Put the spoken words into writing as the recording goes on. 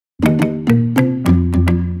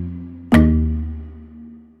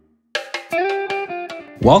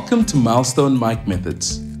Welcome to Milestone Mic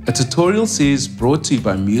Methods, a tutorial series brought to you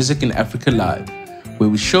by Music in Africa Live, where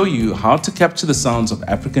we show you how to capture the sounds of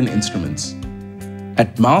African instruments.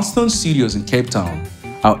 At Milestone Studios in Cape Town,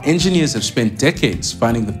 our engineers have spent decades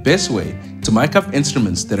finding the best way to mic up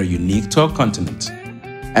instruments that are unique to our continent.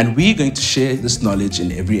 And we're going to share this knowledge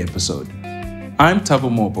in every episode. I'm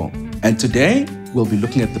Thabo Mobo, and today we'll be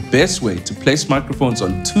looking at the best way to place microphones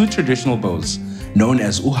on two traditional bows known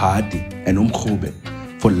as uhadi and umrhubhe,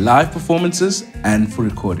 for live performances and for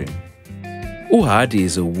recording. Uhadi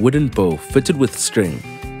is a wooden bow fitted with string,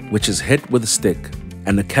 which is hit with a stick,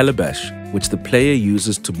 and a calabash, which the player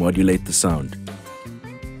uses to modulate the sound.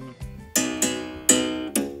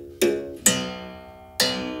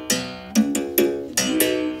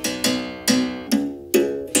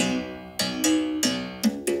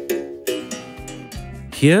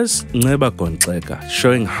 Here's Nceba Gongxeka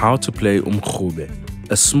showing how to play umrhubhe,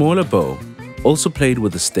 a smaller bow, also played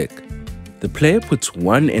with a stick. The player puts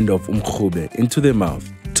one end of umrhubhe into their mouth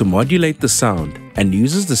to modulate the sound and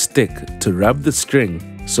uses the stick to rub the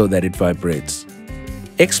string so that it vibrates.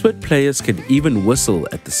 Expert players can even whistle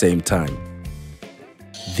at the same time.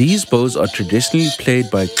 These bows are traditionally played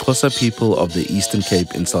by Xhosa people of the Eastern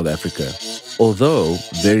Cape in South Africa, although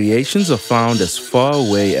variations are found as far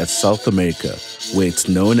away as South America, where it's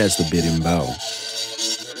known as the berimbau.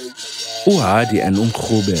 Uhadi and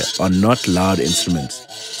umrhubhe are not loud instruments,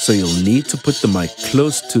 so you'll need to put the mic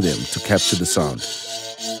close to them to capture the sound.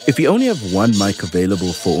 If you only have one mic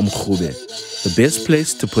available for umrhubhe, the best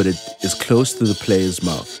place to put it is close to the player's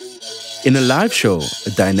mouth. In a live show,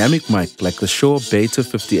 a dynamic mic like the Shure Beta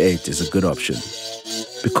 58 is a good option.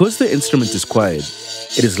 Because the instrument is quiet,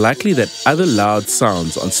 it is likely that other loud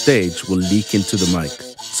sounds on stage will leak into the mic,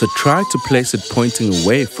 so try to place it pointing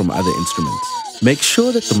away from other instruments. Make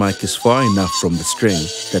sure that the mic is far enough from the string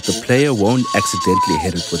that the player won't accidentally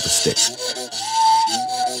hit it with the stick.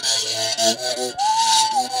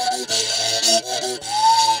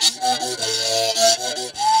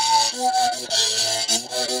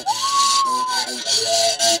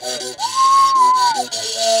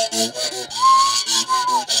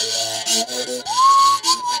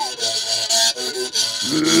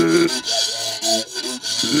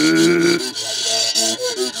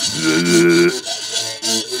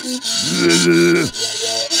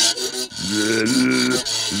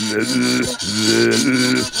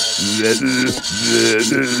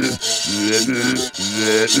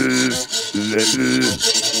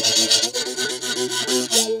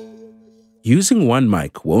 Using one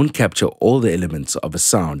mic won't capture all the elements of a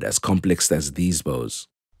sound as complex as these bows.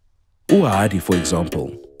 Uhadi, for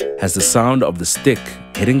example, has the sound of the stick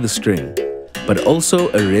hitting the string, but also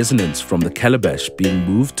a resonance from the calabash being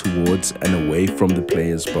moved towards and away from the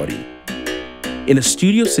player's body. In a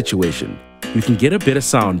studio situation, you can get a better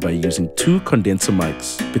sound by using two condenser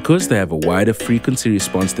mics because they have a wider frequency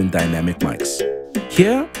response than dynamic mics.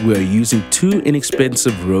 Here, we are using two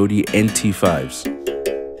inexpensive Rode NT5s.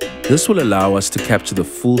 This will allow us to capture the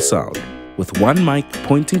full sound, with one mic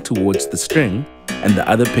pointing towards the string and the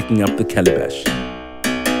other picking up the calabash.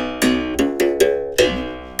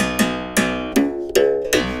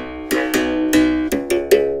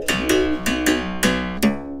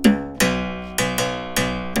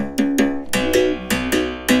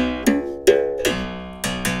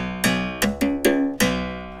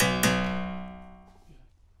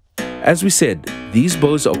 As we said, these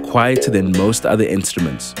bows are quieter than most other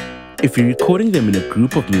instruments. If you're recording them in a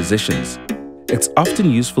group of musicians, it's often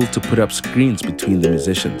useful to put up screens between the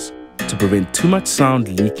musicians to prevent too much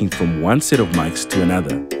sound leaking from one set of mics to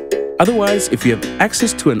another. Otherwise, if you have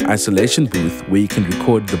access to an isolation booth where you can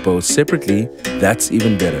record the bows separately, that's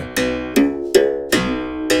even better.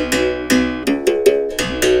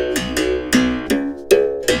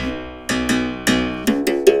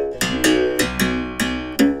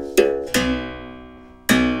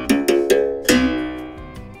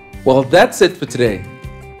 Well, that's it for today.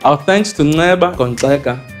 Our thanks to Nceba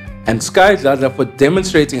Gongxeka and Dladla for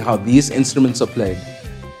demonstrating how these instruments are played.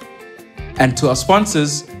 And to our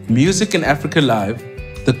sponsors, Music in Africa Live,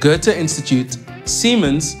 the Goethe Institute,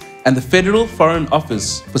 Siemens, and the Federal Foreign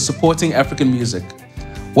Office for supporting African music.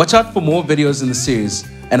 Watch out for more videos in the series.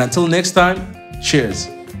 And until next time, cheers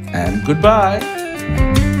and goodbye.